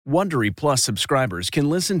Wondery Plus subscribers can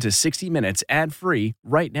listen to 60 Minutes ad-free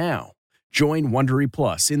right now. Join Wondery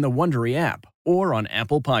Plus in the Wondery app or on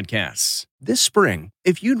Apple Podcasts. This spring,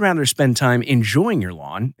 if you'd rather spend time enjoying your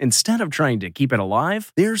lawn instead of trying to keep it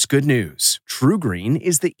alive, there's good news. True Green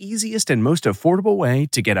is the easiest and most affordable way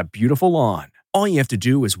to get a beautiful lawn. All you have to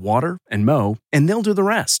do is water and mow, and they'll do the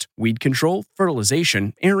rest. Weed control,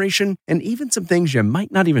 fertilization, aeration, and even some things you might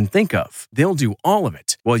not even think of. They'll do all of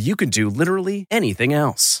it, while you can do literally anything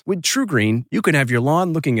else. With True Green, you can have your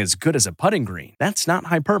lawn looking as good as a putting green. That's not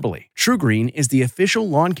hyperbole. True Green is the official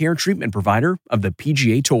lawn care treatment provider of the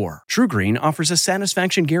PGA Tour. True Green offers a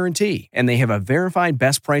satisfaction guarantee, and they have a verified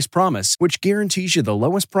best price promise, which guarantees you the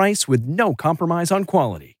lowest price with no compromise on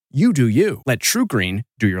quality. You do you. Let True Green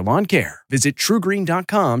do your lawn care. Visit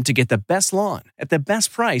TrueGreen.com to get the best lawn at the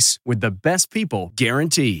best price with the best people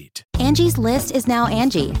guaranteed. Angie's List is now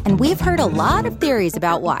Angie, and we've heard a lot of theories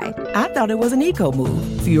about why. I thought it was an eco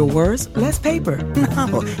move. Fewer words, less paper.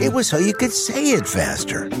 No, it was so you could say it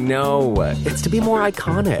faster. No, it's to be more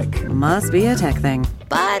iconic. Must be a tech thing.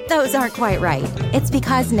 But those aren't quite right. It's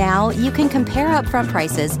because now you can compare upfront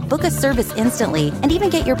prices, book a service instantly, and even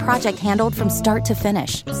get your project handled from start to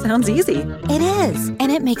finish. Sounds easy. It is,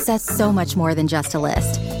 and it makes us so much more than just a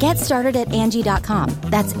list. Get started at Angie.com.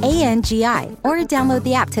 That's ANGI, or download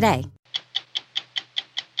the app today.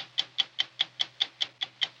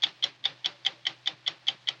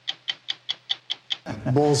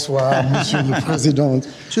 Bonsoir, Monsieur le Président.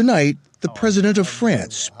 Tonight, the President of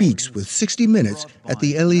France speaks with 60 Minutes at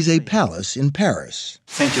the Élysée Palace in Paris.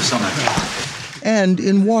 Thank you so much. And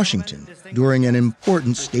in Washington during an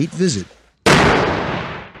important state visit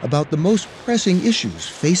about the most pressing issues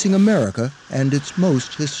facing America and its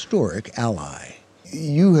most historic ally.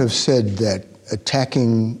 You have said that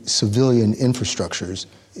attacking civilian infrastructures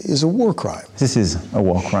is a war crime. This is a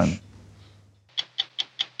war crime.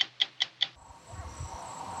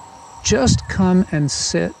 Just come and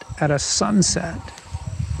sit at a sunset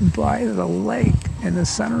by the lake in the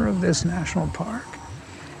center of this national park.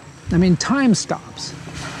 I mean, time stops.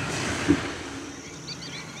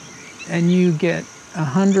 And you get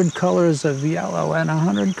 100 colors of yellow and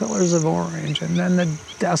 100 colors of orange, and then the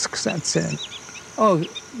dusk sets in. Oh,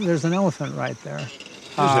 there's an elephant right there.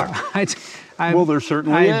 Well, there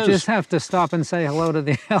certainly is. I just have to stop and say hello to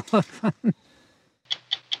the elephant.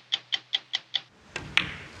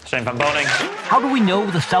 Shane Van Boning. How do we know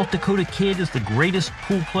the South Dakota kid is the greatest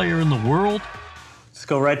pool player in the world? Just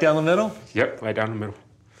go right down the middle? Yep, right down the middle.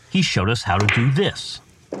 He showed us how to do this.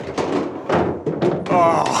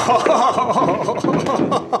 Oh.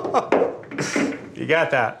 You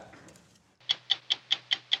got that.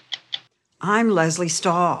 I'm Leslie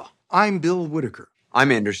Stahl. I'm Bill Whitaker.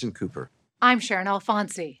 I'm Anderson Cooper. I'm Sharon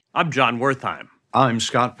Alfonsi. I'm John Wertheim. I'm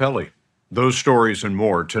Scott Pelley. Those stories and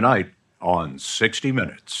more tonight on 60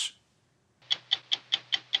 Minutes.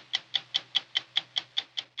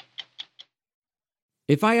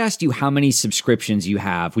 If I asked you how many subscriptions you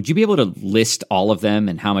have, would you be able to list all of them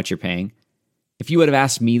and how much you're paying? If you would have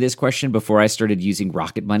asked me this question before I started using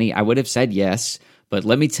Rocket Money, I would have said yes, but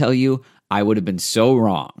let me tell you, I would have been so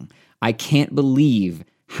wrong. I can't believe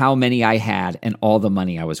how many I had and all the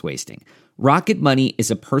money I was wasting. Rocket Money is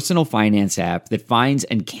a personal finance app that finds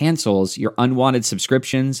and cancels your unwanted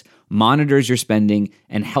subscriptions, monitors your spending,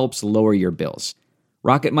 and helps lower your bills.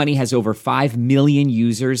 Rocket Money has over 5 million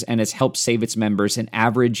users and has helped save its members an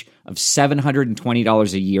average of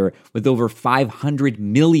 $720 a year with over 500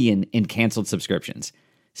 million in canceled subscriptions.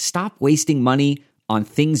 Stop wasting money on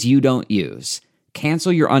things you don't use.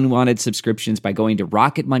 Cancel your unwanted subscriptions by going to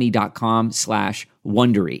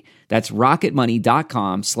rocketmoney.com/Wondery. That's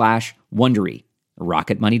rocketmoney.com/Wondery.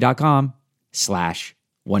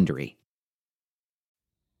 rocketmoney.com/Wondery.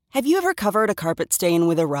 Have you ever covered a carpet stain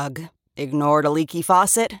with a rug? Ignored a leaky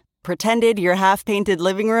faucet? Pretended your half-painted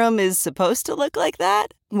living room is supposed to look like that?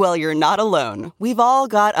 Well, you're not alone. We've all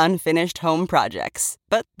got unfinished home projects.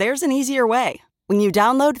 But there's an easier way. When you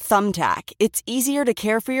download Thumbtack, it's easier to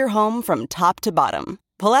care for your home from top to bottom.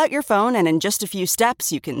 Pull out your phone and in just a few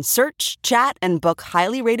steps, you can search, chat, and book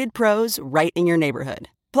highly rated pros right in your neighborhood.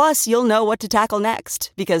 Plus, you'll know what to tackle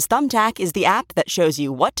next, because Thumbtack is the app that shows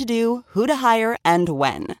you what to do, who to hire, and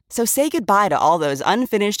when. So say goodbye to all those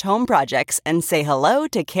unfinished home projects and say hello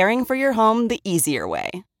to caring for your home the easier way.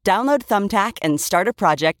 Download Thumbtack and start a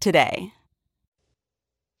project today.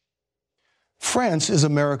 France is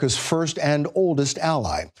America's first and oldest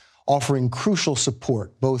ally, offering crucial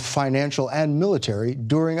support, both financial and military,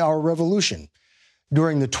 during our revolution.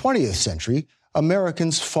 During the 20th century,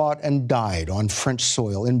 Americans fought and died on French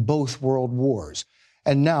soil in both world wars.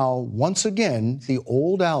 And now, once again, the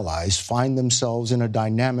old allies find themselves in a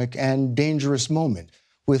dynamic and dangerous moment,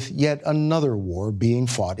 with yet another war being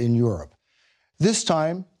fought in Europe. This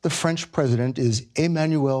time, the French president is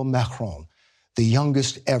Emmanuel Macron, the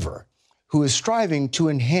youngest ever, who is striving to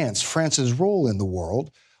enhance France's role in the world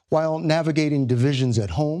while navigating divisions at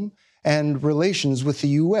home and relations with the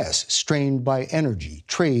U.S. strained by energy,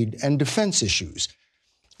 trade, and defense issues.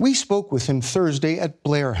 We spoke with him Thursday at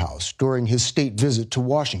Blair House during his state visit to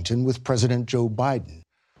Washington with President Joe Biden.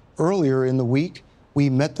 Earlier in the week, we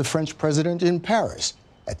met the French president in Paris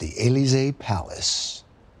at the Élysée Palace.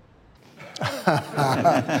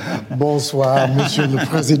 Bonsoir, Monsieur le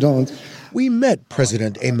Président. We met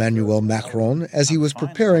President Emmanuel Macron as he was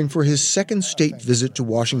preparing for his second state visit to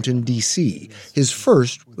Washington, D.C., his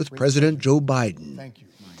first with President Joe Biden.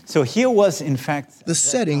 So here was, in fact... The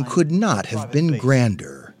setting could not have been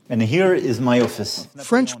grander. And here is my office.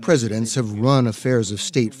 French presidents have run affairs of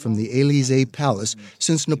state from the Élysée Palace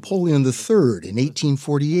since Napoleon III in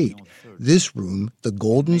 1848. This room, the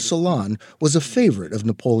Golden Salon, was a favorite of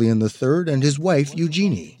Napoleon III and his wife,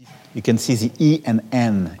 Eugenie. You can see the E and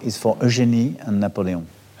N is for Eugenie and Napoleon.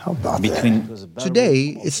 How about that?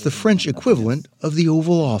 Today, it's the French equivalent of the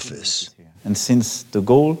Oval Office. And since de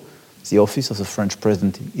Gaulle, the office of the French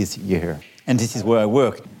president is here. And this is where I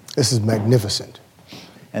work. This is magnificent.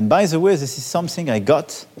 And by the way, this is something I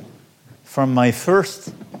got from my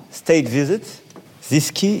first state visit. This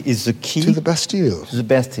key is the key to the Bastille. To the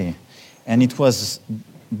Bastille. And it was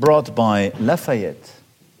brought by Lafayette.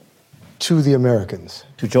 To the Americans.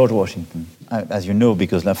 To George Washington. As you know,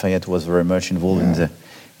 because Lafayette was very much involved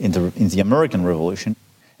in the American Revolution.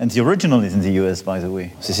 And the original is in the US, by the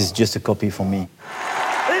way. This is just a copy for me.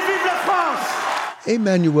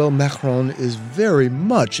 Emmanuel Macron is very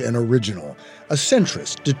much an original, a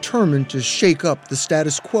centrist determined to shake up the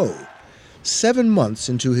status quo. 7 months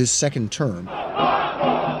into his second term,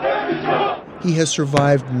 he has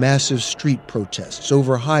survived massive street protests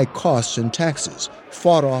over high costs and taxes,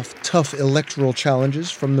 fought off tough electoral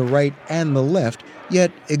challenges from the right and the left,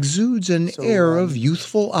 yet exudes an air of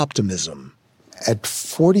youthful optimism. At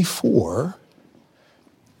 44,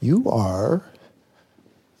 you are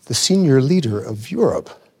the senior leader of Europe.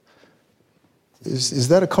 Is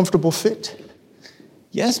that a comfortable fit?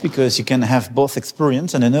 Yes, because you can have both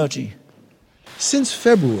experience and energy. Since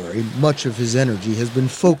February, much of his energy has been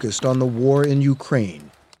focused on the war in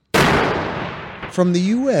Ukraine. From the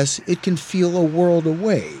U.S., it can feel a world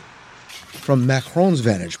away. From Macron's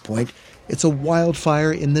vantage point, it's a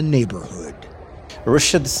wildfire in the neighborhood.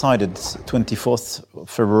 Russia decided 24th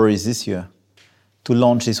February this year to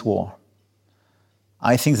launch this war.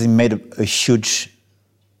 I think they made a huge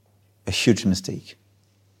mistake.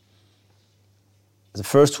 The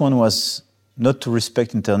first one was not to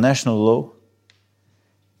respect international law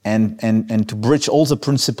and to breach all the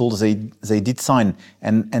principles they did sign.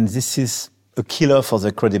 And this is a killer for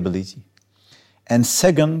their credibility. And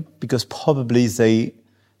second, because probably they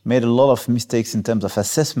made a lot of mistakes in terms of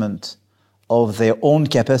assessment of their own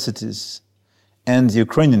capacities and the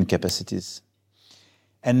Ukrainian capacities.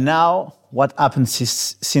 And now, what happened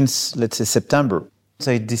since, let's say, September,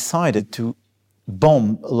 they decided to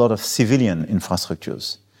bomb a lot of civilian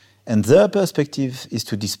infrastructures. And their perspective is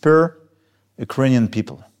to despair Ukrainian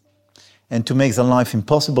people and to make their life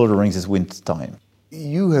impossible during this winter time.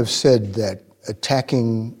 You have said that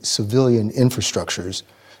attacking civilian infrastructures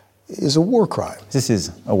is a war crime. This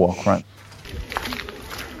is a war crime.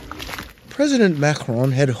 President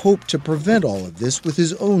Macron had hoped to prevent all of this with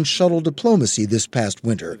his own shuttle diplomacy this past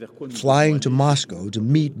winter, flying to Moscow to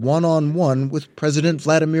meet one-on-one with President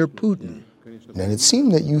Vladimir Putin. And it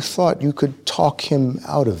seemed that you thought you could talk him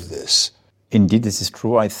out of this. Indeed, this is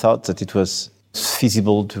true. I thought that it was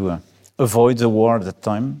feasible to avoid the war at that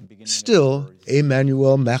time. Still,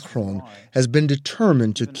 Emmanuel Macron has been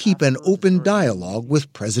determined to keep an open dialogue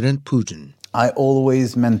with President Putin. I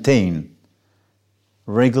always maintain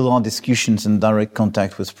regular discussions and direct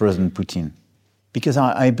contact with President Putin, because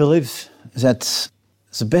I believe that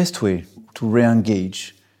the best way to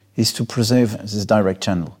re-engage is to preserve this direct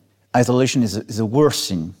channel. Isolation is the worst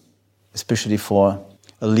thing, especially for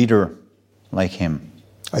a leader like him.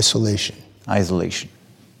 Isolation.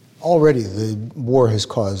 Already, the war has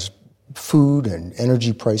caused food and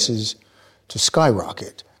energy prices to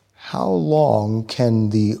skyrocket. How long can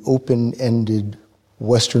the open-ended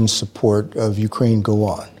Western support of Ukraine go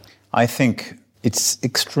on? I think it's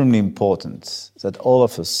extremely important that all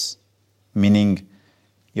of us, meaning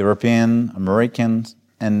European, Americans,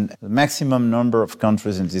 and the maximum number of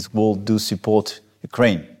countries in this world do support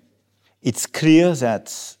Ukraine. It's clear that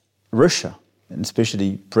Russia, and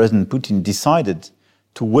especially President Putin, decided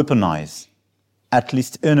to weaponize at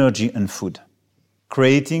least energy and food,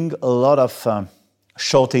 creating a lot of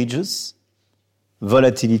shortages,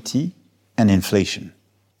 volatility, and inflation.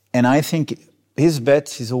 And I think his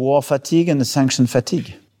bet is a war fatigue and a sanction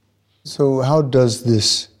fatigue. So how does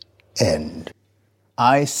this end?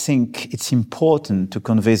 I think it's important to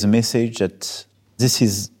convey the message that this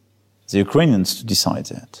is the Ukrainians to decide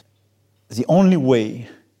that. The only way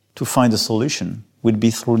to find a solution would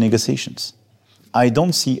be through negotiations. I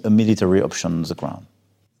don't see a military option on the ground.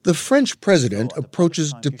 The French president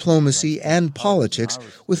approaches diplomacy and politics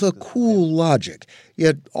with a cool logic,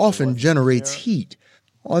 yet often generates heat.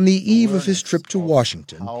 On the eve of his trip to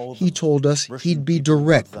Washington, he told us he'd be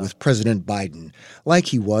direct with President Biden, like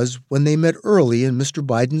he was when they met early in Mr.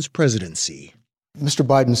 Biden's presidency. Mr.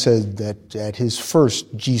 Biden said that at his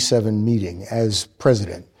first G7 meeting as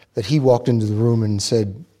president, that he walked into the room and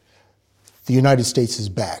said, "The United States is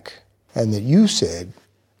back," and that you said,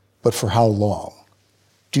 "But for how long?"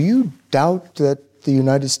 Do you doubt that the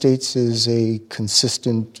United States is a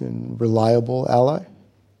consistent and reliable ally?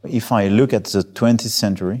 If I look at the 20th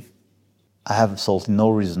century, I have absolutely no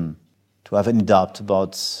reason to have any doubt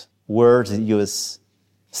about where the US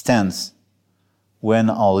stands when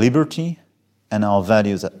our liberty and our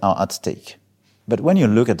values are at stake. But when you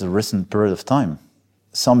look at the recent period of time,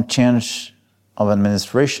 some change of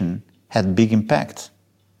administration had big impact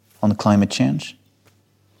on climate change,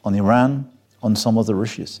 on Iran, on some other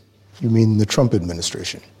issues. You mean the Trump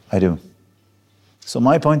administration? I do. So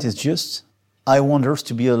my point is just, I want us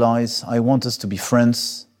to be allies, I want us to be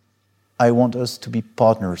friends, I want us to be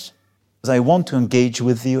partners. I want to engage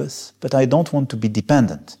with the US, but I don't want to be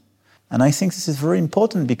dependent. And I think this is very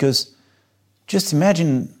important because just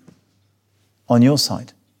imagine on your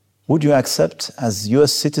side, would you accept as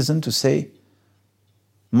US citizen to say,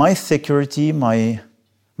 my security,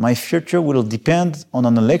 my future will depend on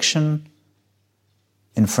an election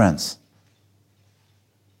in France?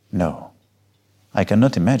 No, I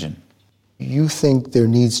cannot imagine. You think there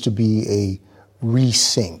needs to be a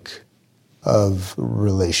resync of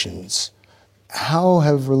relations. How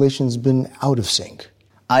have relations been out of sync?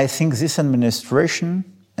 I think this administration,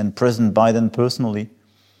 and President Biden personally,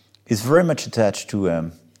 is very much attached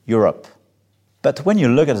to Europe. But when you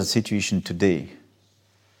look at the situation today,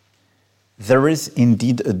 there is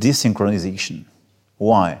indeed a desynchronization.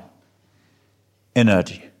 Why?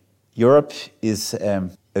 Energy. Europe is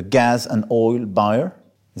a gas and oil buyer.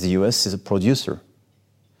 The US is a producer.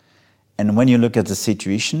 And when you look at the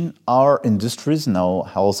situation, our industries and our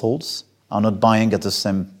households are not buying at the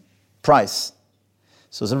same price.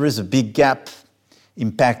 So there is a big gap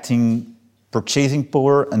impacting purchasing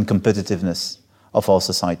power and competitiveness of our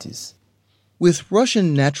societies. With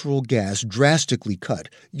Russian natural gas drastically cut,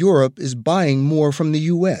 Europe is buying more from the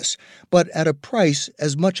U.S., but at a price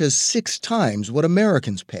as much as 6 times what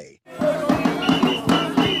Americans pay.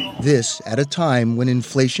 This at a time when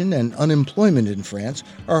inflation and unemployment in France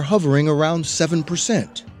are hovering around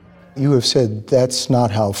 7%. You have said that's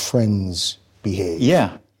not how friends behave.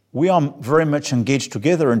 Yeah, we are very much engaged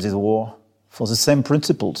together in this war for the same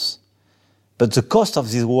principles. But the cost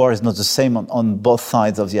of this war is not the same on both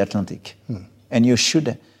sides of the Atlantic. And you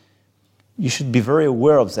should be very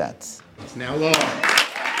aware of that. It's now law.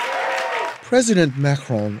 President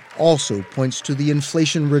Macron also points to the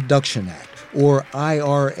Inflation Reduction Act, or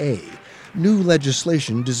IRA, new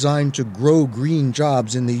legislation designed to grow green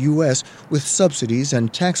jobs in the U.S. with subsidies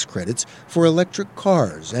and tax credits for electric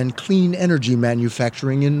cars and clean energy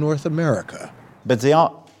manufacturing in North America. But they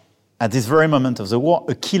are, at this very moment of the war,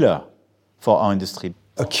 a killer for our industry.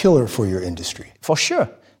 A killer for your industry? For sure.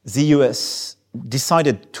 The U.S.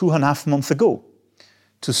 decided 2.5 months ago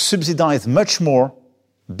to subsidize much more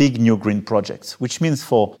big new green projects, which means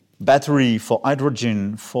for battery, for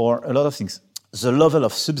hydrogen, for a lot of things. The level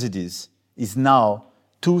of subsidies is now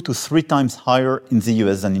 2 to 3 times higher in the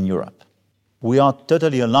US than in Europe. We are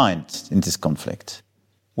totally aligned in this conflict.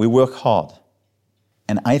 We work hard.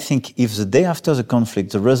 And I think if the day after the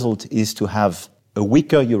conflict, the result is to have a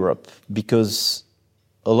weaker Europe because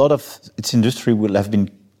a lot of its industry will have been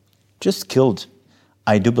just killed,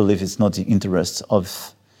 I do believe it's not the interest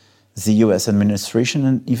of the US administration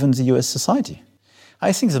and even the US society.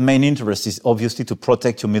 I think the main interest is obviously to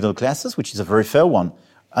protect your middle classes, which is a very fair one.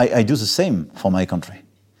 I do the same for my country.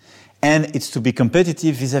 And it's to be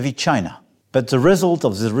competitive vis-à-vis China. But the result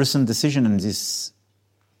of the recent decision and this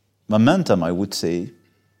momentum, I would say,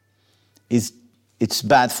 is it's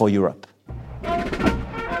bad for Europe.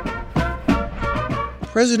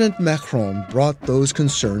 President Macron brought those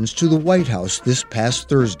concerns to the White House this past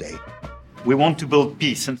Thursday. We want to build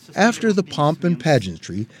peace. After the pomp and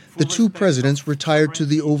pageantry, the two presidents retired to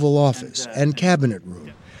the Oval Office and Cabinet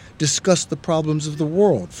Room, discussed the problems of the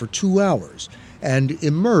world for 2 hours, and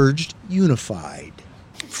emerged unified.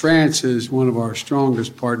 France is one of our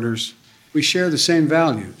strongest partners. We share the same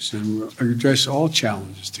values and address all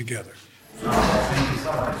challenges together.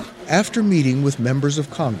 After meeting with members of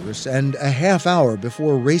Congress and a half hour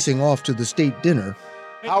before racing off to the state dinner,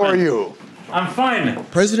 how are you? I'm fine.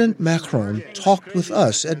 President Macron talked with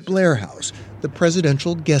us at Blair House, the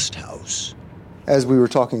presidential guest house. As we were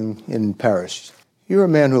talking in Paris, you're a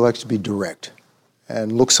man who likes to be direct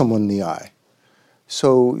and look someone in the eye.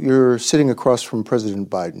 So you're sitting across from President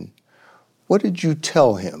Biden. What did you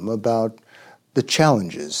tell him about the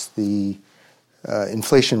challenges the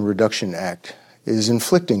Inflation Reduction Act is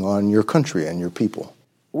inflicting on your country and your people?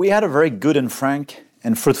 We had a very good and frank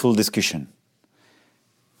and fruitful discussion.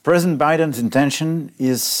 President Biden's intention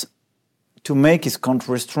is to make his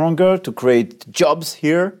country stronger, to create jobs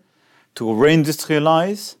here, to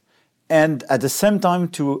reindustrialize, and at the same time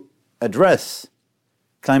to address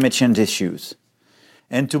climate change issues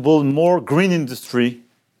and to build more green industry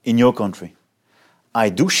in your country. I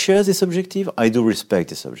do share this objective, I do respect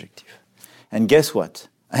this objective. And guess what?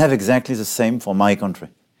 I have exactly the same for my country.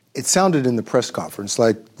 It sounded in the press conference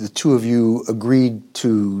like the two of you agreed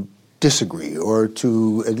to disagree or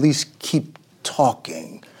to at least keep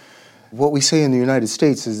talking. What we say in the United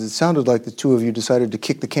States is it sounded like the two of you decided to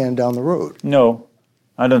kick the can down the road. No,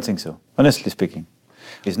 I don't think so, honestly speaking.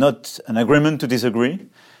 It's not an agreement to disagree.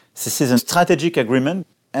 This is a strategic agreement,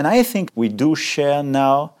 and I think we do share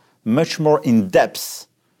now much more in depth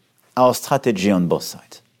our strategy on both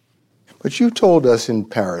sides. But you told us in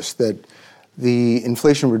Paris that the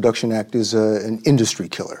Inflation Reduction Act is an industry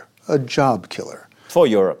killer, a job killer. For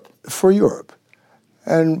Europe. For Europe.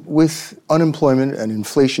 And with unemployment and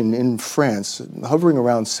inflation in France hovering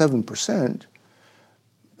around 7%,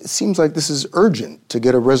 it seems like this is urgent to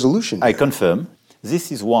get a resolution here. I confirm.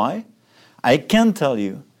 This is why I can tell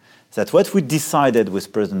you that what we decided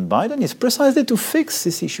with President Biden is precisely to fix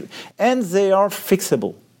this issue. And they are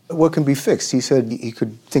fixable. What can be fixed? He said he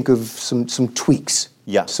could think of some tweaks.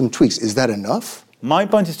 Yeah. Some tweaks. Is that enough? My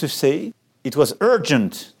point is to say it was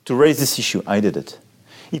urgent to raise this issue. I did it.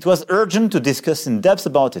 It was urgent to discuss in depth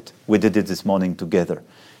about it. We did it this morning together.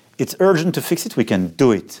 It's urgent to fix it. We can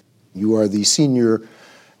do it. You are the senior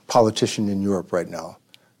politician in Europe right now.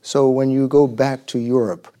 So when you go back to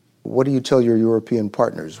Europe, what do you tell your European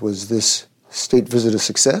partners? Was this state visit a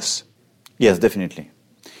success? Yes, definitely.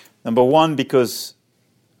 Number one, because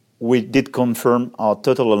we did confirm our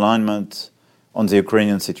total alignment on the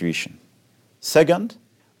Ukrainian situation. Second,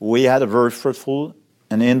 we had a very fruitful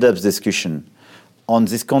and in-depth discussion on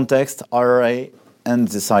this context, IRA, and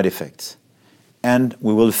the side effects. And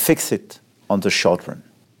we will fix it on the short run.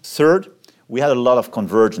 Third, we had a lot of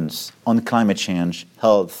convergence on climate change,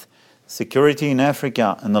 health, security in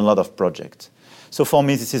Africa, and a lot of projects. So for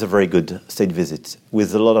me, this is a very good state visit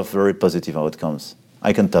with a lot of very positive outcomes,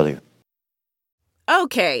 I can tell you.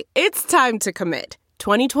 Okay, it's time to commit.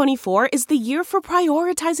 2024 is the year for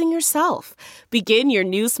prioritizing yourself. Begin your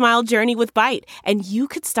new smile journey with Byte, and you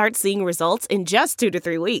could start seeing results in just 2 to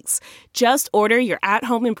 3 weeks. Just order your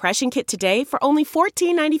at-home impression kit today for only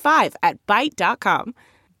 $14.95 at Byte.com.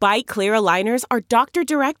 Byte Clear aligners are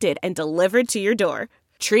doctor-directed and delivered to your door.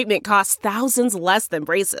 Treatment costs thousands less than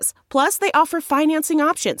braces. Plus, they offer financing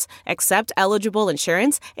options, accept eligible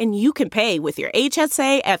insurance, and you can pay with your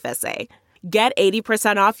HSA FSA. Get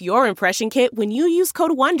 80% off your impression kit when you use code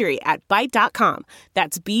WONDERY at Byte.com.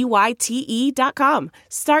 That's BYTE.com.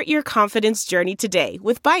 Start your confidence journey today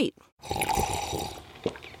with Byte.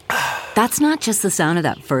 That's not just the sound of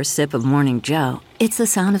that first sip of Morning Joe. It's the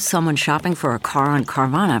sound of someone shopping for a car on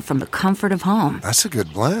Carvana from the comfort of home. That's a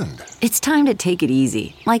good blend. It's time to take it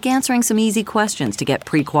easy, like answering some easy questions to get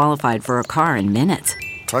pre-qualified for a car in minutes.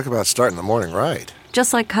 Talk about starting the morning right.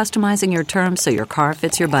 Just like customizing your terms so your car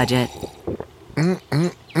fits your budget.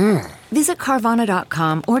 Visit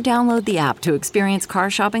Carvana.com or download the app to experience car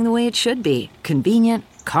shopping the way it should be. Convenient,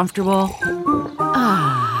 comfortable.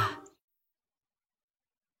 Ah.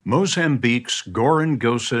 Mozambique's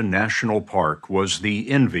Gorongosa National Park was the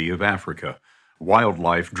envy of Africa.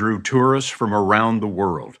 Wildlife drew tourists from around the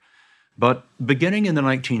world. But beginning in the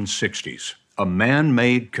 1960s, a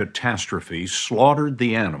man-made catastrophe slaughtered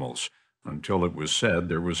the animals until it was said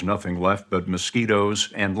there was nothing left but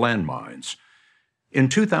mosquitoes and landmines. In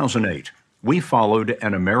 2008, we followed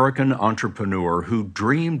an American entrepreneur who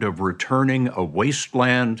dreamed of returning a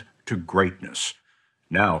wasteland to greatness.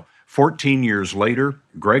 Now, 14 years later,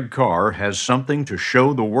 Greg Carr has something to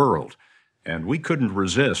show the world. And we couldn't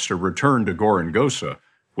resist a return to Gorongosa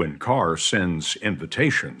when Carr sends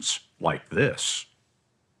invitations like this.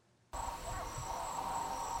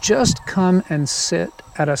 Just come and sit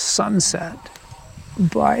at a sunset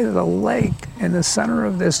by the lake in the center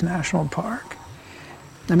of this national park.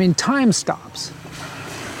 I mean, time stops.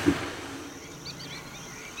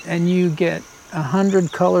 And you get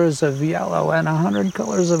 100 colors of yellow and 100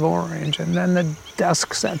 colors of orange, and then the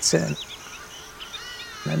dusk sets in.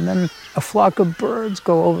 And then a flock of birds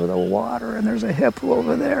go over the water, and there's a hippo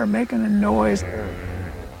over there making a noise.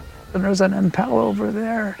 And there's an impala over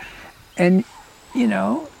there. And, you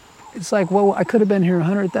know, it's like, well, I could have been here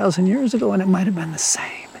 100,000 years ago, and it might have been the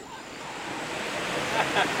same.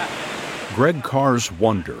 Greg Carr's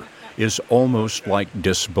wonder is almost like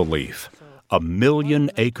disbelief. 1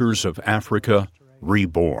 million acres of Africa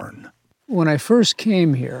reborn. When I first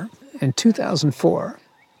came here in 2004,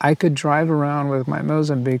 I could drive around with my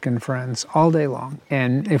Mozambican friends all day long.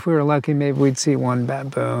 And if we were lucky, maybe we'd see one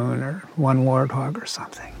baboon or one warthog or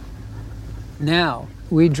something. Now,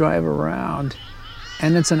 we drive around,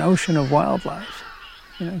 and it's an ocean of wildlife.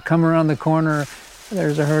 You know, come around the corner,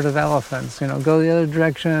 there's a herd of elephants. You know, go the other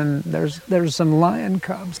direction, there's some lion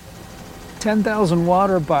cubs. 10,000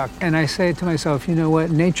 water buck. And I say to myself, you know what,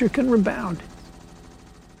 nature can rebound.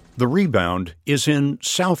 The rebound is in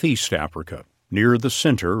Southeast Africa, near the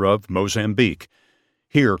center of Mozambique.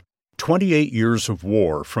 Here, 28 years of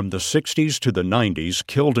war from the 60s to the 90s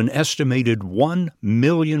killed an estimated 1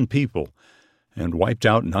 million people and wiped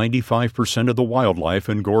out 95% of the wildlife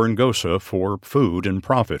in Gorongosa for food and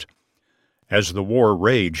profit. As the war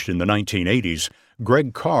raged in the 1980s,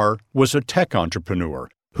 Greg Carr was a tech entrepreneur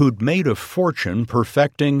who'd made a fortune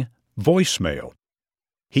perfecting voicemail.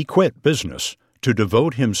 He quit business to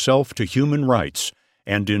devote himself to human rights,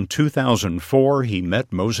 and in 2004 he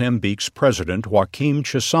met Mozambique's president Joaquim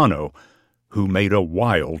Chissano, who made a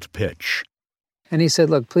wild pitch. And he said,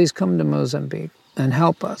 look, please come to Mozambique and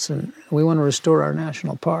help us, and we want to restore our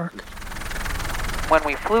national park. When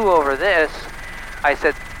we flew over this, I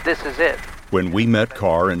said, this is it. When we met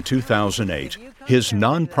Carr in 2008, his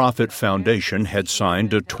nonprofit foundation had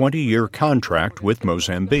signed a 20-year contract with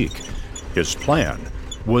Mozambique. His plan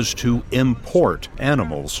was to import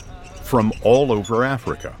animals from all over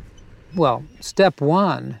Africa. Well, step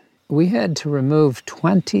one, we had to remove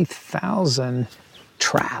 20,000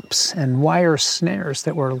 traps and wire snares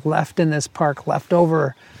that were left in this park, left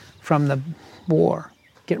over from the war.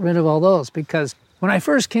 Get rid of all those, because when I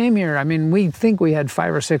first came here, I mean, we think we had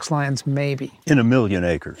 5 or 6 lions, maybe. In 1 million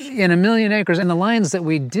acres. In 1 million acres. And the lions that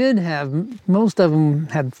we did have, most of them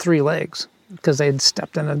had 3 legs because they had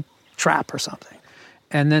stepped in a trap or something.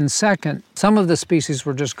 And then second, some of the species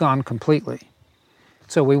were just gone completely.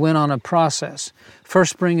 So we went on a process.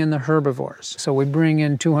 First, bring in the herbivores. So we bring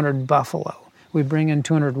in 200 buffalo. We bring in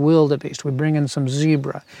 200 wildebeest. We bring in some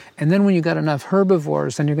zebra. And then when you got enough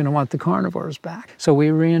herbivores, then you're going to want the carnivores back. So we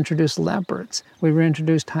reintroduced leopards. We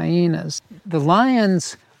reintroduced hyenas. The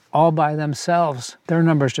lions, all by themselves, their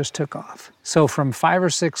numbers just took off. So from 5 or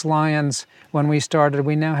 6 lions when we started,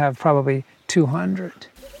 we now have probably 200.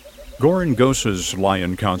 Gorongosa's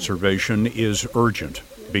lion conservation is urgent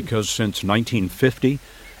because since 1950,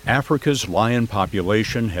 Africa's lion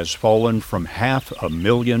population has fallen from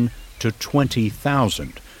 500,000 to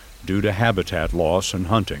 20,000 due to habitat loss and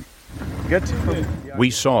hunting. We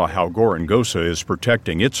saw how Gorongosa is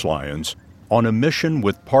protecting its lions on a mission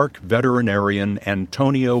with park veterinarian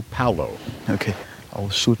Antonio Paulo. Okay, I'll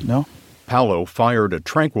shoot now. Paulo fired a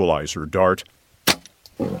tranquilizer dart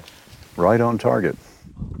right on target.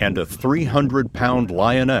 And a 300-pound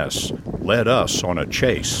lioness led us on a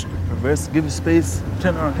chase. Reverse, give it space.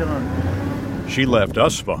 Turn around. She left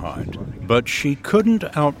us behind, but she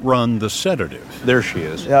couldn't outrun the sedative. There she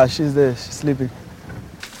is. Yeah, she's there. She's sleeping.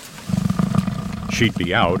 She'd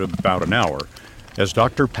be out about an hour as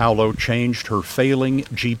Dr. Paulo changed her failing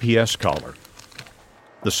GPS collar.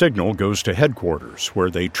 The signal goes to headquarters,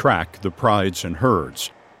 where they track the prides and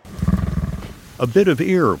herds. A bit of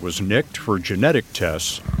ear was nicked for genetic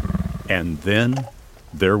tests, and then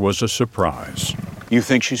there was a surprise. You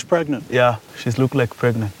think she's pregnant? Yeah, she's look like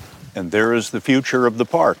pregnant. And there is the future of the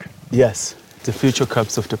park. Yes, the future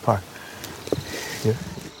cubs of the park. Yeah.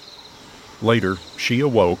 Later, she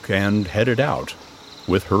awoke and headed out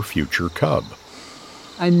with her future cub.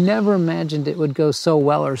 I never imagined it would go so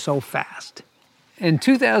well or so fast. In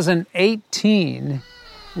 2018,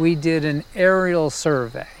 we did an aerial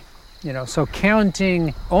survey. So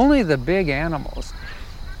counting only the big animals,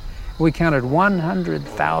 we counted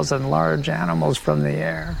 100,000 large animals from the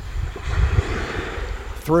air.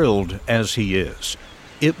 Thrilled as he is,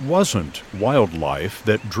 It wasn't wildlife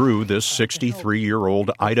that drew this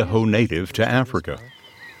 63-year-old Idaho native to Africa.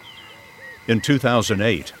 In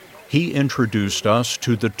 2008, he introduced us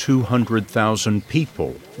to the 200,000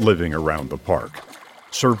 people living around the park,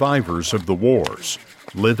 survivors of the wars,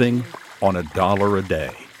 living on $1 a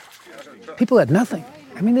day. People had nothing.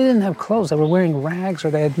 I mean, they didn't have clothes. They were wearing rags,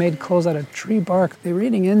 or they had made clothes out of tree bark. They were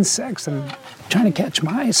eating insects and trying to catch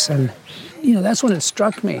mice. And, that's when it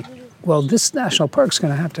struck me. Well, this national park's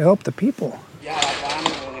going to have to help the people.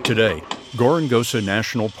 Today, Gorongosa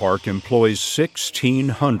National Park employs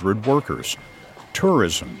 1,600 workers.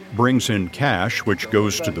 Tourism brings in cash, which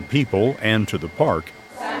goes to the people and to the park.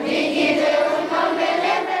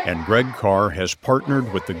 And Greg Carr has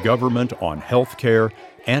partnered with the government on health care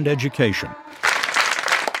and education.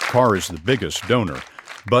 Carr is the biggest donor,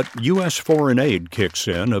 but U.S. foreign aid kicks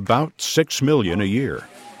in about $6 million a year.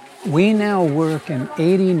 We now work in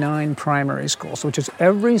 89 primary schools, which is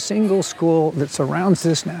every single school that surrounds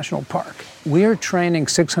this national park. We are training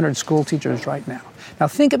 600 school teachers right now. Now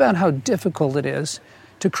think about how difficult it is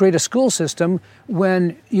to create a school system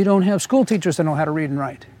when you don't have school teachers that know how to read and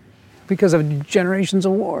write because of generations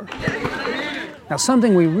of war. Now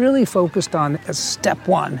something we really focused on as step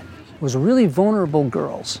one was really vulnerable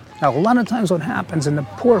girls. Now, a lot of times what happens in the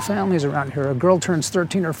poor families around here, a girl turns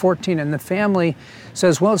 13 or 14 and the family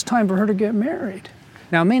says, well, it's time for her to get married.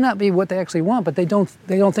 Now, it may not be what they actually want, but they don't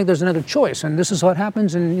think there's another choice. And this is what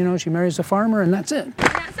happens, and she marries a farmer and that's it.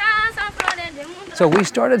 So we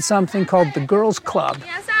started something called the Girls Club.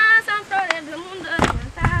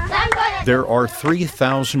 There are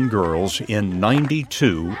 3,000 girls in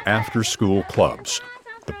 92 after-school clubs.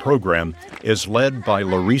 The program is led by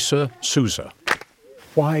Larissa Souza.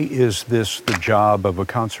 Why is this the job of a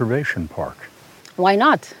conservation park? Why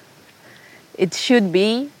not? It should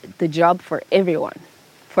be the job for everyone.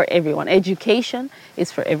 For everyone. Education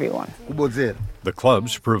is for everyone. What was it? The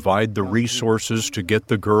clubs provide the resources to get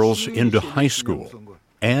the girls into high school.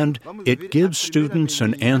 And it gives students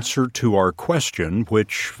an answer to our question,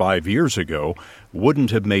 which 5 years ago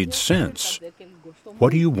wouldn't have made sense.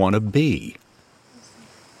 What do you want to be?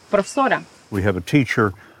 Profesora. We have a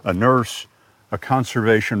teacher, a nurse, a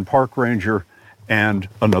conservation park ranger, and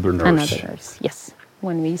another nurse. Another nurse, yes.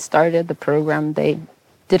 When we started the program, they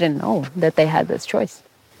didn't know that they had this choice.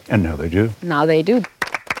 And now they do. Now they do.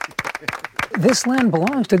 This land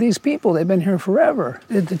belongs to these people. They've been here forever.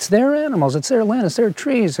 It's their animals, it's their land, it's their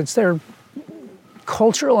trees, it's their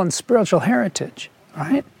cultural and spiritual heritage,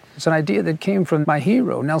 right? It's an idea that came from my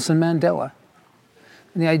hero, Nelson Mandela.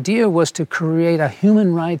 And the idea was to create a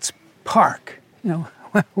human rights park.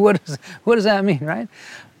 What does that mean, right?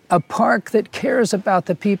 A park that cares about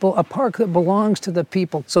the people, a park that belongs to the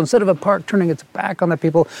people. So instead of a park turning its back on the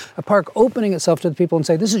people, a park opening itself to the people and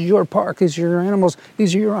say, this is your park, these are your animals,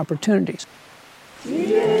 these are your opportunities.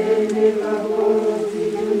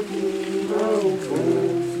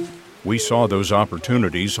 We saw those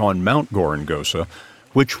opportunities on Mount Gorongosa,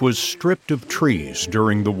 which was stripped of trees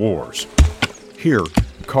during the wars. Here,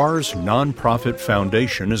 Carr's nonprofit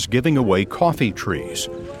foundation is giving away coffee trees.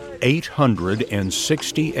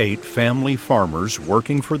 868 family farmers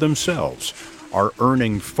working for themselves are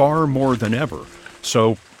earning far more than ever,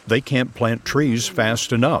 so they can't plant trees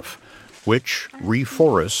fast enough, which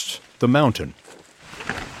reforests the mountain.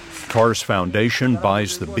 Carr's foundation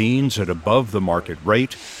buys the beans at above the market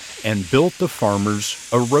rate and built the farmers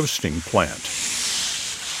a roasting plant.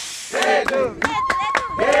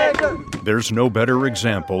 There's no better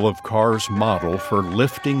example of Carr's model for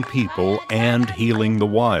lifting people and healing the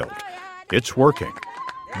wild. It's working.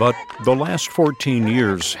 But the last 14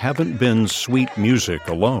 years haven't been sweet music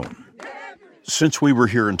alone. Since we were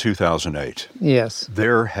here in 2008, yes,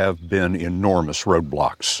 there have been enormous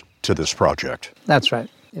roadblocks to this project. That's right.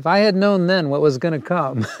 If I had known then what was going to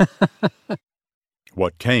come.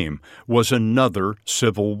 What came was another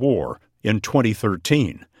civil war in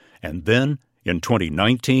 2013, and then in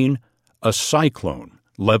 2019, a cyclone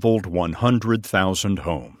leveled 100,000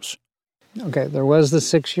 homes. Okay, there was the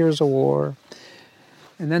 6 years of war,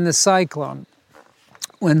 and then the cyclone.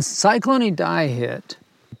 When Cyclone Idai hit,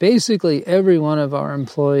 basically every one of our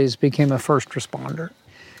employees became a first responder.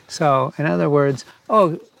 So, in other words,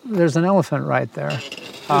 there's an elephant right there.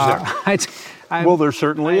 Well, there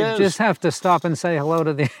certainly is. I just have to stop and say hello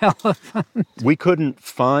to the elephant. We couldn't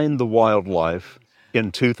find the wildlife in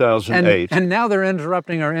 2008. And now they're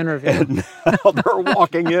interrupting our interview. And now they're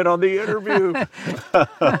walking in on the interview.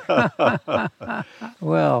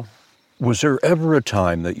 Well. Was there ever a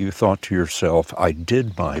time that you thought to yourself, I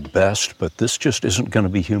did my best, but this just isn't going to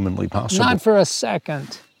be humanly possible? Not for a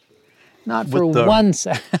second. Not for 1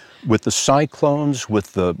 second. With the cyclones,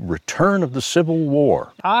 with the return of the Civil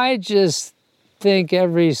War. I just think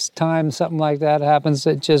every time something like that happens,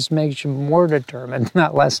 it just makes you more determined,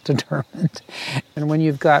 not less determined. And when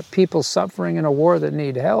you've got people suffering in a war that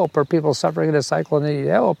need help, or people suffering in a cyclone that need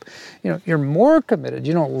help, you're more committed.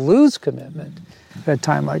 You don't lose commitment at a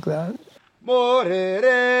time like that.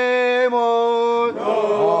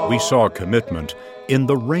 We saw commitment in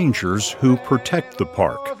the rangers who protect the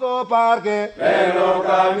park.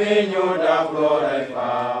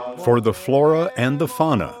 For the flora and the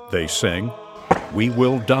fauna, they sing, we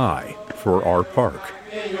will die for our park.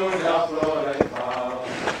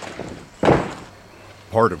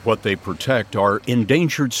 Part of what they protect are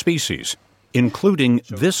endangered species, including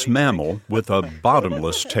this mammal with a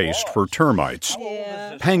bottomless taste for termites.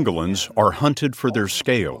 Pangolins are hunted for their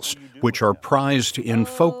scales, which are prized in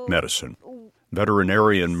folk medicine.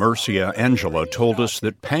 Veterinarian Mercia Angela told us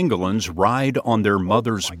that pangolins ride on their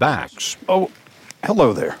mothers' backs. Oh,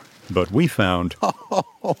 hello there. But we found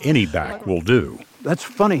any back will do. That's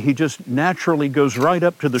funny. He just naturally goes right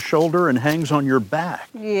up to the shoulder and hangs on your back.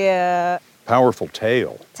 Yeah. Powerful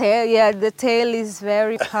tail. Yeah, the tail is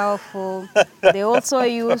very powerful. They also are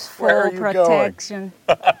used for protection.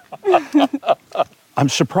 I'm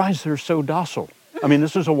surprised they're so docile. I mean,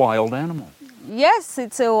 this is a wild animal. Yes,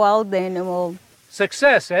 it's a wild animal.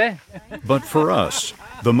 Success, eh? But for us,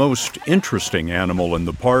 the most interesting animal in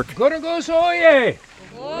the park Gorongosa, oye!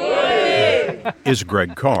 is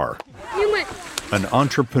Greg Carr, an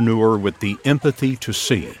entrepreneur with the empathy to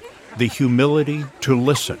see, the humility to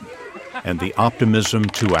listen, and the optimism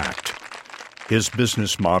to act. His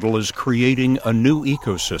business model is creating a new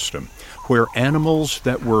ecosystem where animals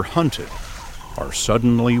that were hunted are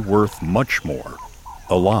suddenly worth much more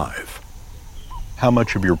alive. How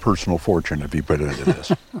much of your personal fortune have you put into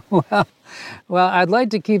this? Well, I'd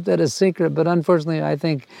like to keep that a secret, but unfortunately, I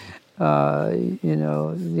think,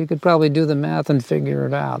 you could probably do the math and figure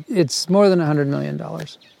it out. It's more than $100 million.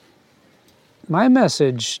 My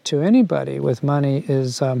message to anybody with money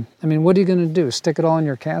is, what are you going to do? Stick it all in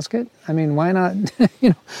your casket? I mean, why not,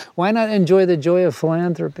 why not enjoy the joy of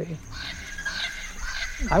philanthropy?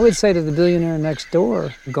 I would say to the billionaire next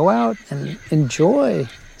door, go out and enjoy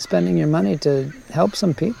spending your money to help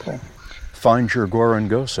some people. Find your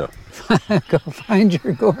Gorongosa. Go find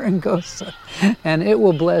your Gorongosa, and it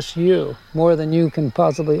will bless you more than you can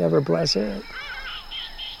possibly ever bless it.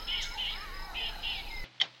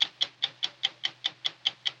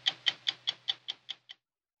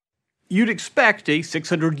 You'd expect a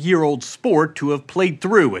 600-year-old sport to have played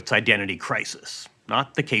through its identity crisis.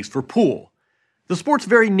 Not the case for pool. The sport's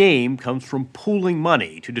very name comes from pooling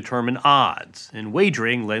money to determine odds, and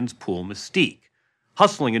wagering lends pool mystique.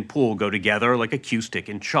 Hustling and pool go together like a cue stick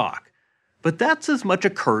and chalk. But that's as much a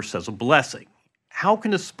curse as a blessing. How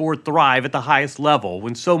can a sport thrive at the highest level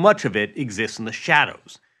when so much of it exists in the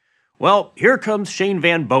shadows? Well, here comes Shane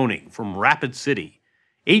Van Boening from Rapid City.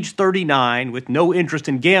 Age 39, with no interest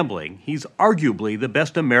in gambling, he's arguably the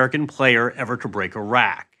best American player ever to break a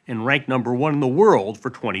rack, and ranked number 1 in the world for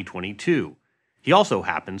 2022. He also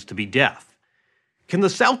happens to be deaf. Can the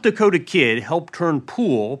South Dakota kid help turn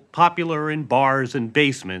pool, popular in bars and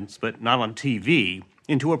basements, but not on TV,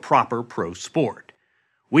 into a proper pro sport?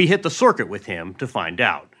 We hit the circuit with him to find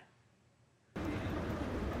out.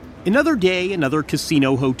 Another day, another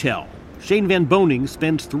casino hotel. Shane Van Boening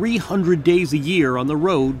spends 300 days a year on the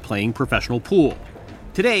road playing professional pool.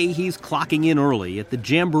 Today, he's clocking in early at the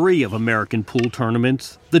jamboree of American pool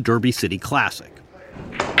tournaments, the Derby City Classic.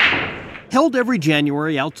 Held every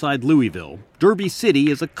January outside Louisville, Derby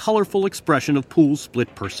City is a colorful expression of pool's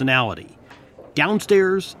split personality.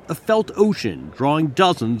 Downstairs, a felt ocean drawing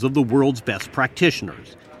dozens of the world's best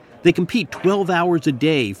practitioners. They compete 12 hours a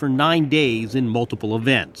day for 9 days in multiple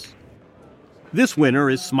events. This winner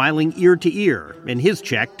is smiling ear to ear, and his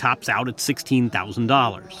check tops out at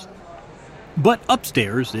 $16,000. But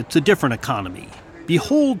upstairs, it's a different economy.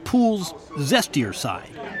 Behold pool's zestier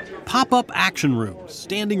side. Pop-up action rooms,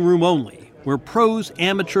 standing room only, where pros,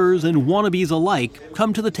 amateurs, and wannabes alike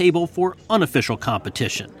come to the table for unofficial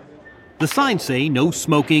competition. The signs say no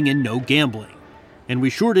smoking and no gambling, and we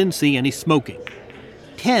sure didn't see any smoking.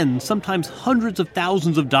 Tens, sometimes hundreds of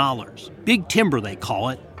thousands of dollars, big timber they call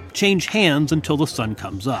it, change hands until the sun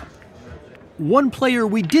comes up. One player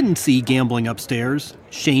we didn't see gambling upstairs,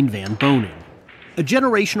 Shane Van Boening, a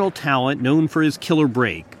generational talent known for his killer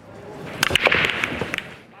break.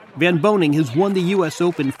 Van Boening has won the U.S.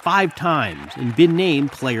 Open 5 times and been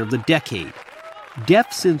named Player of the Decade.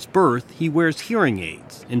 Deaf since birth, he wears hearing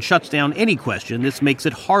aids and shuts down any question that makes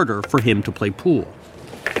it harder for him to play pool.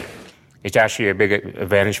 It's actually a big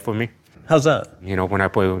advantage for me How's that? You know, when I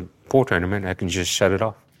play a pool tournament, I can just shut it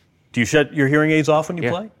off. Do you shut your hearing aids off when you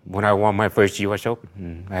Yeah. play? When I won my first U.S.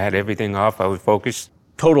 Open, I had everything off. I was focused.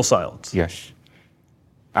 Total silence? Yes.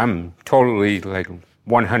 I'm totally,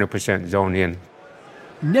 100% zoned in.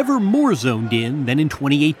 Never more zoned in than in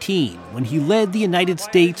 2018, when he led the United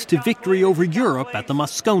States to victory over Europe at the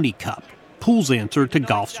Mosconi Cup, pool's answer to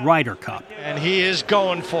golf's Ryder Cup. And he is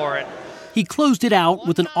going for it. He closed it out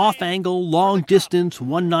with an off-angle, long-distance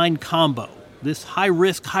 1-9 combo, this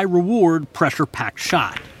high-risk, high-reward, pressure-packed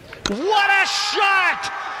shot. What a shot!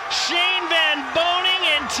 Shane Van Boening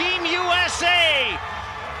and Team USA.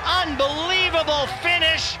 Unbelievable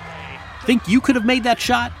finish. Think you could have made that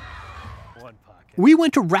shot? We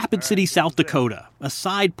went to Rapid City, South Dakota, a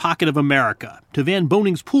side pocket of America, to Van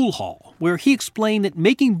Boning's pool hall, where he explained that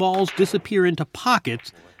making balls disappear into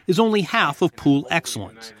pockets is only half of pool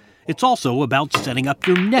excellence. It's also about setting up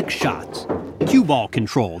your next shots. Cue ball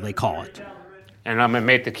control, they call it. And I'm going to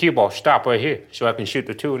make the cue ball stop right here so I can shoot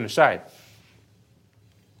the two on the side.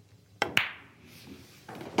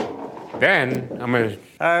 Then I'm going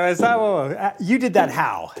to... you did that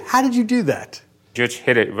how? How did you do that? Just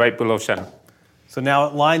hit it right below center. So now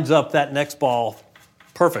it lines up that next ball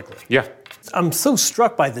perfectly. Yeah. I'm so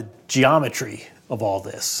struck by the geometry of all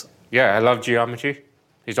this. Yeah, I love geometry.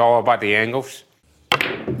 It's all about the angles.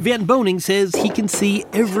 Van Boening says he can see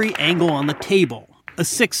every angle on the table, a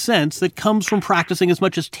sixth sense that comes from practicing as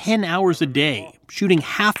much as 10 hours a day, shooting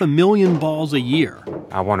 500,000 balls a year.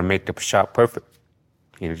 I want to make the shot perfect.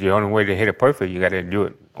 You know, the only way to hit it perfect, you got to do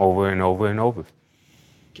it over and over and over.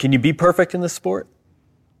 Can you be perfect in this sport?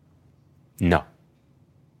 No.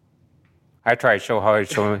 I tried so hard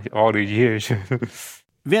all these years.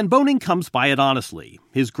 Van Boening comes by it honestly.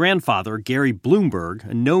 His grandfather, Gary Bloomberg,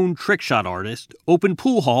 a known trick shot artist, opened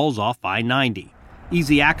pool halls off I-90.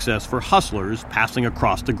 Easy access for hustlers passing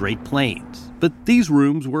across the Great Plains. But these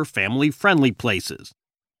rooms were family-friendly places.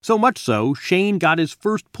 So much so, Shane got his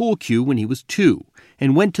first pool cue when he was 2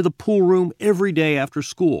 and went to the pool room every day after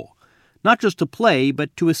school. Not just to play,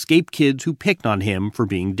 but to escape kids who picked on him for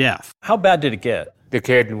being deaf. How bad did it get? The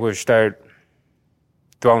kid would start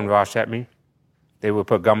throwing rocks at me. They would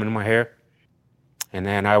put gum in my hair. And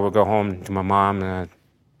then I would go home to my mom, and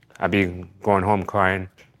I'd be going home crying,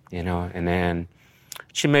 you know. And then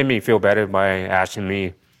she made me feel better by asking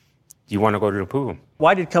me, you want to go to the pool room?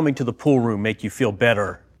 Why did coming to the pool room make you feel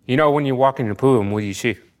better? You know, when you walk in the pool room, what do you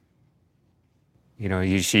see? You know,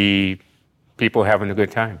 you see people having a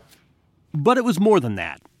good time. But it was more than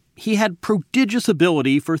that. He had prodigious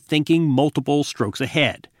ability for thinking multiple strokes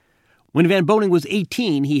ahead. When Van Boening was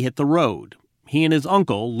 18, he hit the road. He and his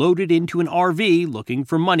uncle loaded into an RV looking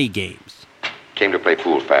for money games. Came to play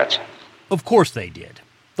pool, Fats. Of course they did.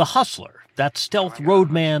 The hustler, that stealth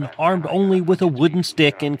roadman armed only with a wooden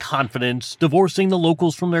stick and confidence, divorcing the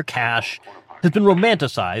locals from their cash, has been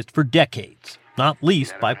romanticized for decades, not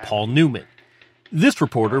least by Paul Newman. This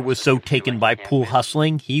reporter was so taken by pool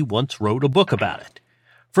hustling, he once wrote a book about it.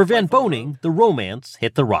 For Van Boening, the romance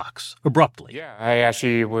hit the rocks abruptly. Yeah, I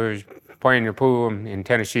actually was playing the pool in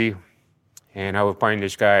Tennessee, and I was playing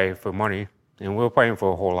this guy for money, and we were playing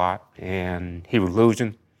for a whole lot, and he was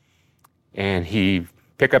losing, and he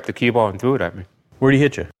picked up the cue ball and threw it at me. Where'd he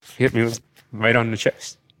hit you? Hit me right on the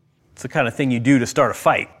chest. It's the kind of thing you do to start a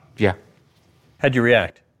fight. Yeah. How'd you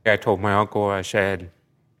react? I told my uncle, I said,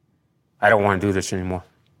 I don't want to do this anymore.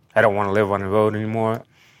 I don't want to live on the road anymore.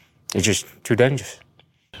 It's just too dangerous.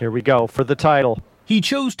 Here we go for the title. He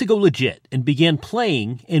chose to go legit and began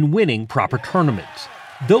playing and winning proper tournaments.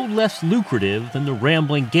 Though less lucrative than the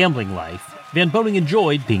rambling gambling life, Van Boening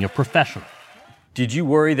enjoyed being a professional. Did you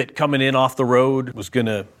worry that coming in off the road was going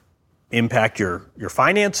to impact your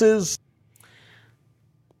finances?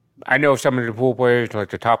 I know some of the pool players,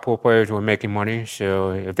 like the top pool players, were making money,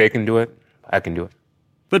 so if they can do it, I can do it.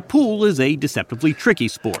 But pool is a deceptively tricky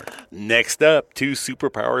sport. Next up, two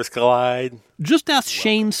superpowers collide. Just ask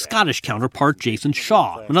Shane's Scottish counterpart, Jason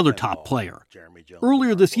Shaw, another top player.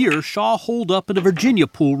 Earlier this year, Shaw holed up in a Virginia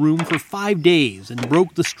pool room for 5 days and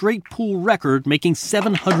broke the straight pool record, making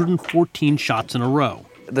 714 shots in a row.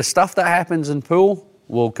 The stuff that happens in pool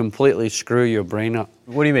will completely screw your brain up.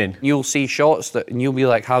 What do you mean? You'll see shots and you'll be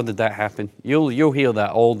like, how did that happen? You'll hear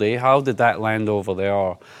that all day. How did that land over there?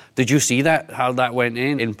 Or, did you see that? How that went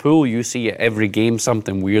in? In pool, you see it every game,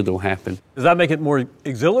 something weird will happen. Does that make it more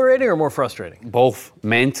exhilarating or more frustrating? Both.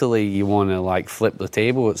 Mentally, you want to flip the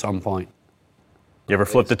table at some point. You ever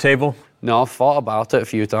flip the table? No, I've thought about it a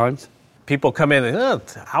few times. People come in and,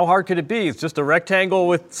 how hard could it be? It's just a rectangle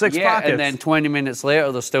with 6 pockets. And then 20 minutes later,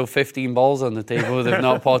 there's still 15 balls on the table. They've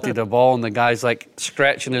not potted a ball, and the guy's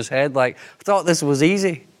scratching his head I thought this was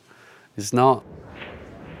easy. It's not.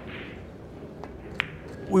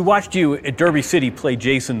 We watched you at Derby City play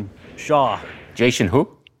Jason Shaw. Jason who?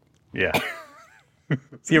 Yeah.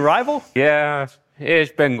 Is he a rival? Yeah,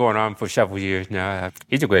 it's been going on for several years now.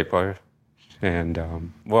 He's a great player. And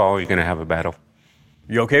we're always going to have a battle.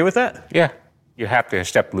 You okay with that? Yeah. You have to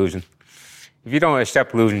accept losing. If you don't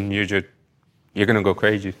accept losing, you're going to go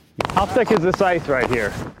crazy. How thick is this ice right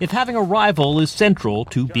here? If having a rival is central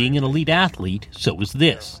to being an elite athlete, so is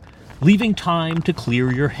this. Leaving time to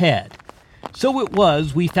clear your head. So it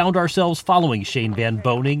was we found ourselves following Shane Van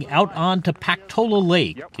Boening out onto Pactola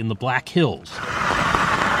Lake in the Black Hills.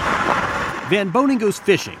 Van Boening goes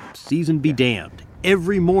fishing, season be damned,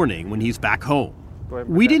 every morning when he's back home.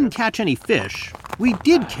 We didn't catch any fish. We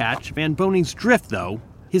did catch Van Boening's drift, though,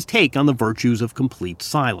 his take on the virtues of complete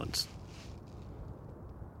silence.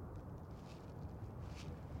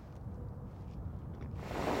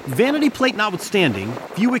 Vanity plate notwithstanding,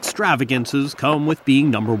 few extravagances come with being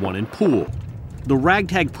number one in pool. The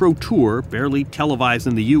Ragtag Pro Tour, barely televised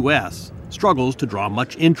in the U.S., struggles to draw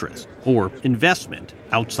much interest or investment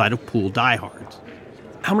outside of pool diehards.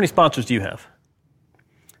 How many sponsors do you have?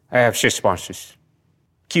 I have 6 sponsors.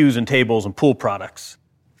 Cues and tables and pool products?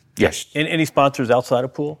 Yes. And any sponsors outside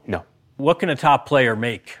of pool? No. What can a top player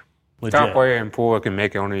make? Legit? Top player in pool can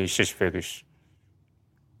make only 6 figures.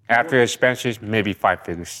 After expenses, maybe 5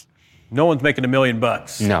 figures. No one's making $1 million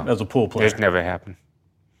as a pool player. It's never happened.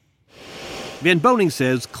 Van Boening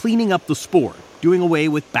says cleaning up the sport, doing away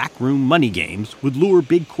with backroom money games, would lure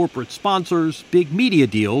big corporate sponsors, big media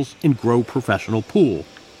deals, and grow professional pool.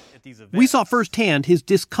 We saw firsthand his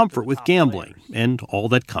discomfort with gambling and all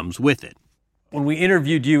that comes with it. When we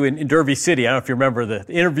interviewed you in Derby City, I don't know if you remember, the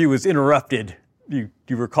interview was interrupted. Do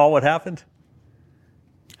you recall what happened?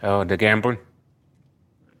 Oh, the gambling?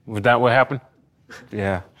 Was that what happened?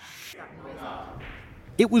 Yeah.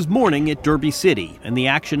 It was morning at Derby City, and the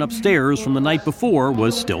action upstairs from the night before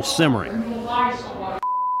was still simmering. Are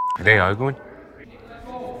they arguing?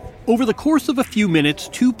 Over the course of a few minutes,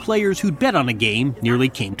 2 players who'd bet on a game nearly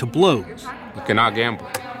came to blows. You cannot gamble,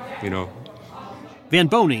 you know. Van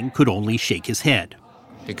Boening could only shake his head.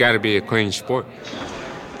 It got to be a clean sport.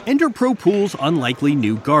 Enter Pro Pool's unlikely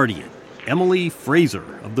new guardian, Emily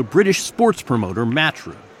Fraser of the British sports promoter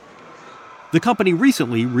Matchroom. The company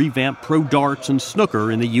recently revamped pro darts and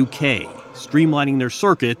snooker in the UK, streamlining their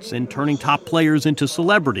circuits and turning top players into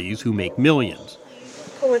celebrities who make millions.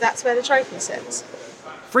 Cool, that's where the trophy sits.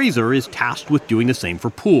 Fraser is tasked with doing the same for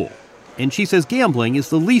pool, and she says gambling is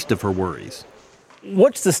the least of her worries.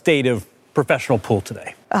 What's the state of professional pool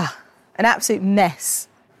today? An absolute mess.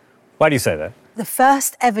 Why do you say that? The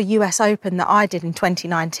first ever US Open that I did in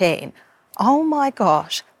 2019, oh my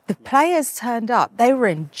gosh, the players turned up. They were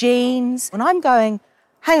in jeans. And I'm going,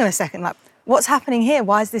 hang on a second, like, what's happening here?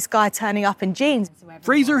 Why is this guy turning up in jeans?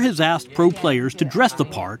 Fraser has asked pro players to dress the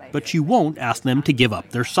part, but she won't ask them to give up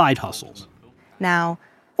their side hustles. Now,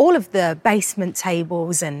 all of the basement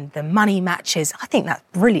tables and the money matches, I think that's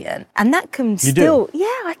brilliant. And that can still... do? Yeah,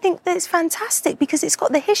 I think that's fantastic because it's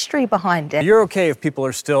got the history behind it. You're okay if people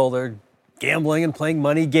are still there gambling and playing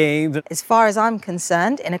money games? As far as I'm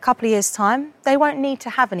concerned, in a couple of years' time, they won't need to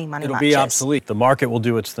have any money matches. It'll be obsolete. The market will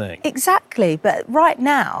do its thing. Exactly, but right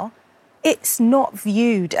now, it's not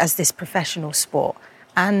viewed as this professional sport,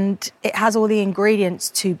 and it has all the ingredients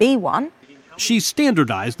to be one. She's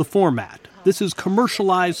standardized the format. This is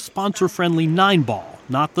commercialized, sponsor-friendly 9-ball,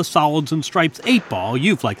 not the solids and stripes 8-ball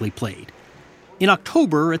you've likely played. In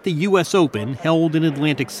October at the US Open, held in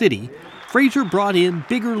Atlantic City, Fraser brought in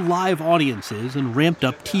bigger live audiences and ramped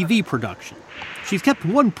up TV production. She's kept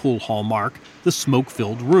one pool hallmark, the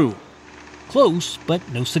smoke-filled room. Close, but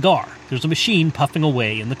no cigar. There's a machine puffing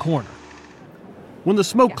away in the corner. When the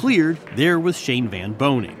smoke cleared, there was Shane Van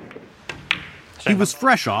Boening. He was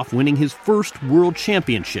fresh off winning his first world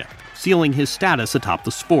championship, sealing his status atop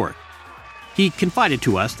the sport. He confided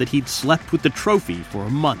to us that he'd slept with the trophy for a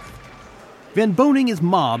month. Van Boening is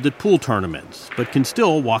mobbed at pool tournaments, but can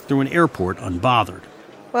still walk through an airport unbothered.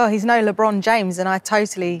 Well, he's no LeBron James, and I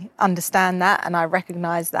totally understand that, and I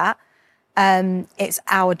recognise that. It's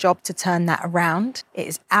our job to turn that around. It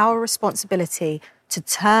is our responsibility to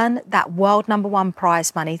turn that world number one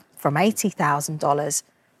prize money from $80,000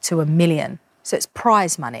 to $1 million. So it's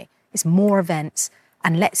prize money, it's more events,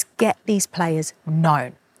 and let's get these players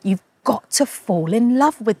known. You've got to fall in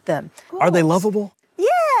love with them. Are they lovable?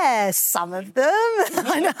 Yes, some of them.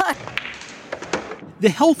 I know. The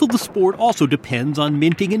health of the sport also depends on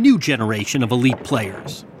minting a new generation of elite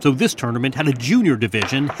players. So this tournament had a junior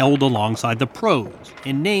division held alongside the pros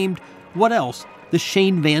and named, what else, the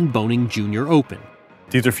Shane Van Boening Junior Open.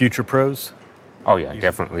 These are future pros? Oh, yeah,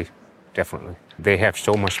 definitely. definitely. They have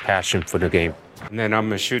so much passion for the game. And then I'm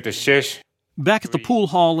going to shoot the shish. Back at the pool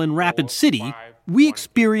hall in Rapid City, we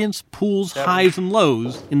experience pool's highs and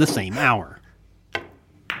lows in the same hour.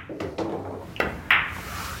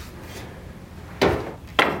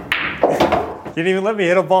 Didn't even let me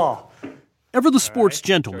hit a ball. Ever the sports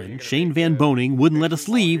gentleman, Shane Van Boning wouldn't let us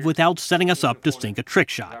leave without setting us up to sink a trick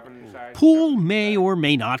shot. Pool may or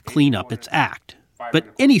may not clean up its act, but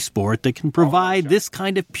any sport that can provide this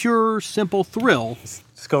kind of pure, simple thrill...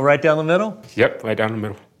 Just go right down the middle? Yep, right down the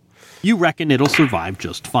middle. You reckon it'll survive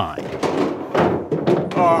just fine.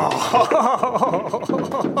 Oh.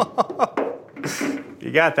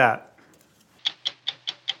 You got that.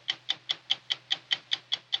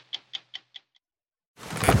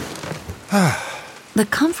 The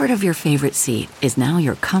comfort of your favorite seat is now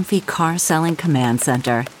your comfy car selling command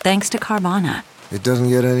center, thanks to Carvana. It doesn't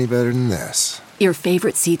get any better than this. Your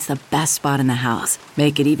favorite seat's the best spot in the house.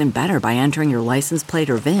 Make it even better by entering your license plate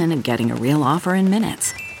or VIN and getting a real offer in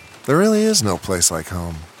minutes. There really is no place like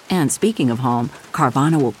home. And speaking of home,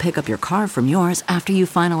 Carvana will pick up your car from yours after you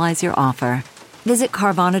finalize your offer. Visit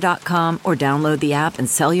Carvana.com or download the app and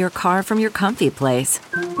sell your car from your comfy place.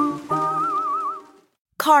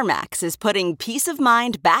 CarMax is putting peace of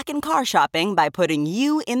mind back in car shopping by putting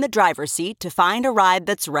you in the driver's seat to find a ride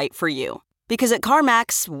that's right for you. Because at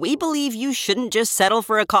CarMax, we believe you shouldn't just settle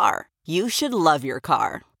for a car. You should love your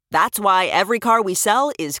car. That's why every car we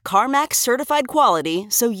sell is CarMax certified quality,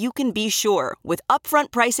 so you can be sure with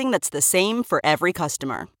upfront pricing that's the same for every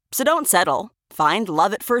customer. So don't settle. Find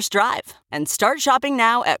love at first drive and start shopping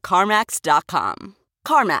now at CarMax.com.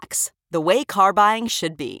 CarMax, the way car buying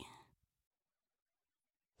should be.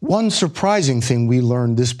 One surprising thing we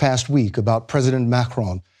learned this past week about President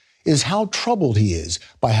Macron is how troubled he is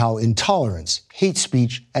by how intolerance, hate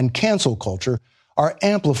speech, and cancel culture are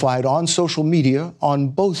amplified on social media on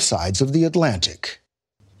both sides of the Atlantic.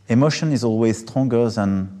 Emotion is always stronger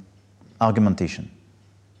than argumentation.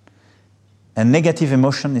 And negative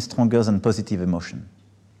emotion is stronger than positive emotion.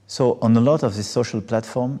 So on a lot of this social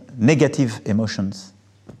platform, negative emotions,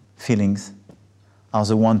 feelings, are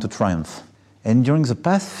the one to triumph. And during the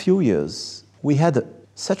past few years, we had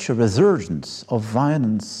such a resurgence of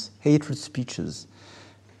violence, hatred speeches,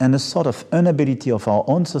 and a sort of inability of our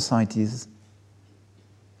own societies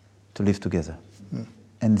to live together.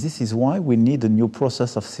 And this is why we need a new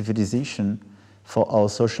process of civilization for our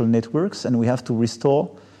social networks, and we have to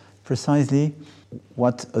restore precisely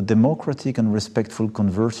what a democratic and respectful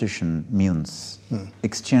conversation means.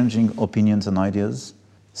 Exchanging opinions and ideas,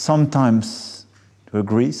 sometimes to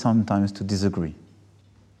agree, sometimes to disagree.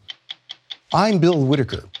 I'm Bill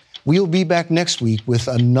Whitaker. We'll be back next week with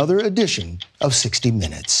another edition of 60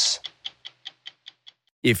 Minutes.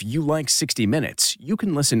 If you like 60 Minutes, you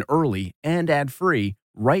can listen early and ad-free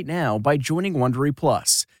right now by joining Wondery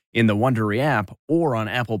Plus in the Wondery app or on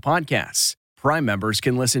Apple Podcasts. Prime members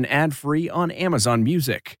can listen ad-free on Amazon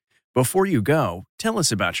Music. Before you go, tell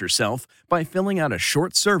us about yourself by filling out a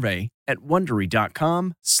short survey at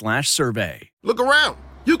Wondery.com/survey. Look around.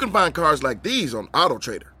 You can find cars like these on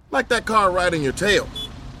AutoTrader, like that car riding your tail.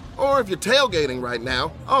 Or if you're tailgating right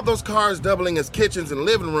now, all those cars doubling as kitchens and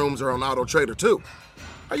living rooms are on AutoTrader too.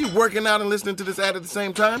 Are you working out and listening to this ad at the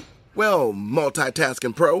same time? Well,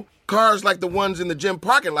 multitasking pro, cars like the ones in the gym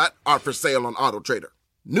parking lot are for sale on AutoTrader.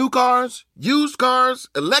 New cars, used cars,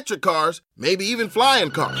 electric cars, maybe even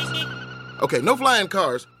flying cars. Okay, no flying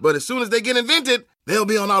cars, but as soon as they get invented, they'll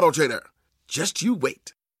be on AutoTrader. Just you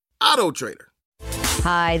wait. AutoTrader.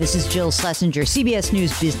 Hi, this is Jill Schlesinger, CBS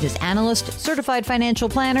News business analyst, certified financial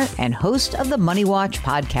planner, and host of the Money Watch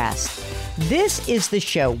podcast. This is the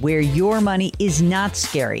show where your money is not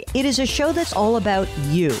scary. It is a show that's all about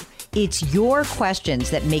you. It's your questions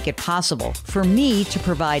that make it possible for me to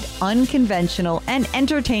provide unconventional and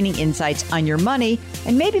entertaining insights on your money,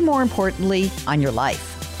 and maybe more importantly, on your life.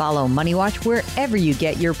 Follow Money Watch wherever you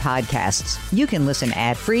get your podcasts. You can listen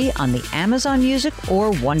ad-free on the Amazon Music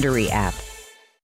or Wondery app.